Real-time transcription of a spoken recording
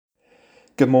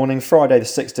Good morning, Friday the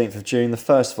 16th of June, the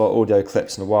first of our audio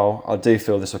clips in a while. I do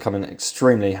feel this will come in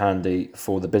extremely handy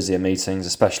for the busier meetings,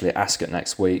 especially at Ascot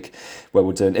next week, where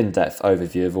we'll do an in-depth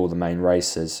overview of all the main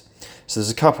races. So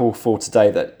there's a couple for today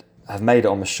that have made it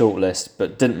on the shortlist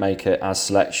but didn't make it as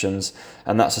selections,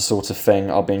 and that's the sort of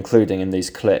thing I'll be including in these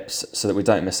clips so that we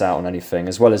don't miss out on anything,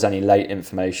 as well as any late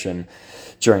information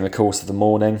during the course of the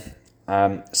morning.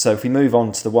 So if we move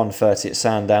on to the 1:30 at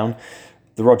Sandown,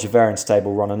 the Roger Varian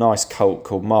stable run a nice colt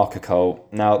called Marker Colt.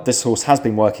 Now, this horse has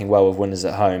been working well with winners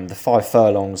at home. The 5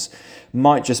 furlongs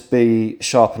might just be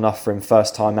sharp enough for him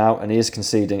first time out, and he is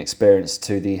conceding experience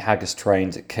to the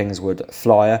Haggis-trained Kingswood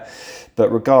Flyer.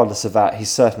 But regardless of that, he's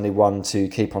certainly one to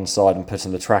keep on side and put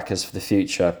on the trackers for the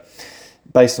future.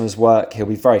 Based on his work, he'll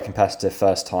be very competitive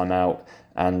first time out,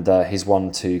 and he's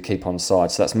one to keep on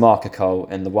side. So that's Marker Colt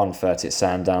in the 1:30 at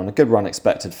Sandown. A good run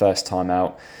expected first time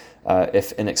out,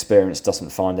 if inexperience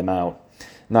doesn't find him out.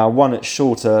 Now, one at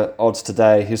shorter odds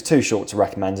today. He was too short to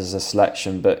recommend as a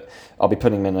selection, but I'll be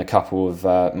putting him in a couple of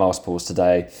multiples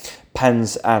today.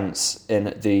 Penn's Ants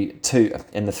in the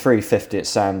 3:50 at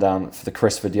Sandown for the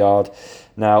Crisford Yard.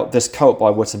 Now, this colt by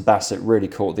Wootton Bassett really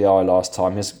caught the eye last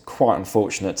time. He was quite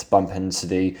unfortunate to bump into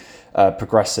the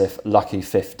progressive Lucky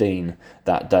 15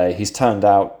 that day. He's turned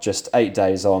out just 8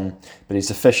 days on, but he's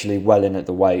officially well in at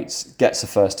the weights, gets the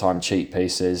first time cheap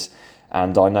pieces,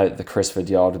 and I know that the Crisford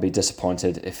Yard would be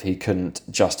disappointed if he couldn't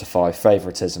justify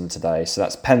favouritism today. So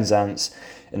that's Penzance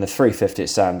in the 3:50 at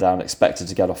Sandown, expected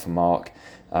to get off a mark.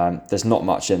 There's not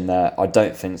much in there. I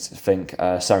don't think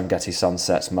Serengeti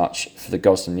Sunset's much for the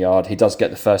Gosden Yard. He does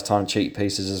get the first time cheap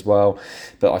pieces as well,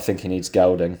 but I think he needs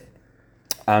gelding.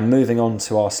 And moving on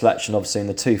to our selection, obviously in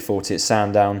the 2:40 at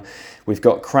Sandown, we've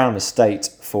got Crown Estate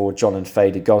for John and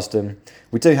Fady Gosden.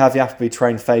 We do have the Appleby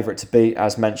trained favourite to beat,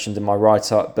 as mentioned in my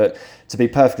write-up, but to be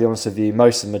perfectly honest with you,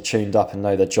 most of them are tuned up and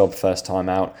know their job first time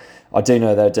out. I do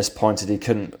know they're disappointed he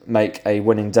couldn't make a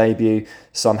winning debut,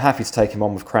 so I'm happy to take him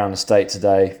on with Crown Estate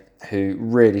today, who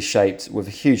really shaped with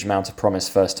a huge amount of promise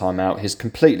first time out. He's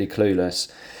completely clueless,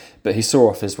 but he saw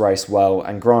off his race well,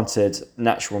 and granted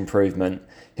natural improvement,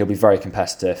 he'll be very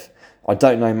competitive. I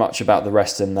don't know much about the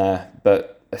rest in there,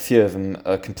 but a few of them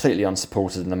are completely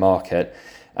unsupported in the market.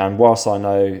 And whilst I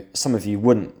know some of you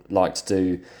wouldn't like to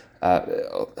do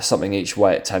something each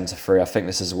way at 10 to 3, I think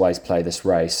this is a way to play this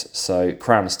race. So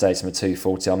Crown Estate in the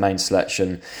 2:40, our main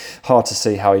selection. Hard to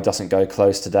see how he doesn't go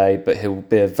close today, but he'll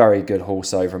be a very good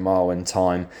horse over a mile in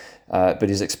time. But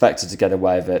he's expected to get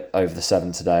away with it over the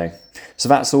 7 today. So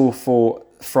that's all for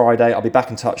Friday. I'll be back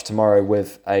in touch tomorrow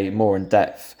with a more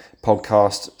in-depth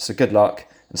podcast. So good luck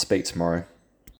and speak tomorrow.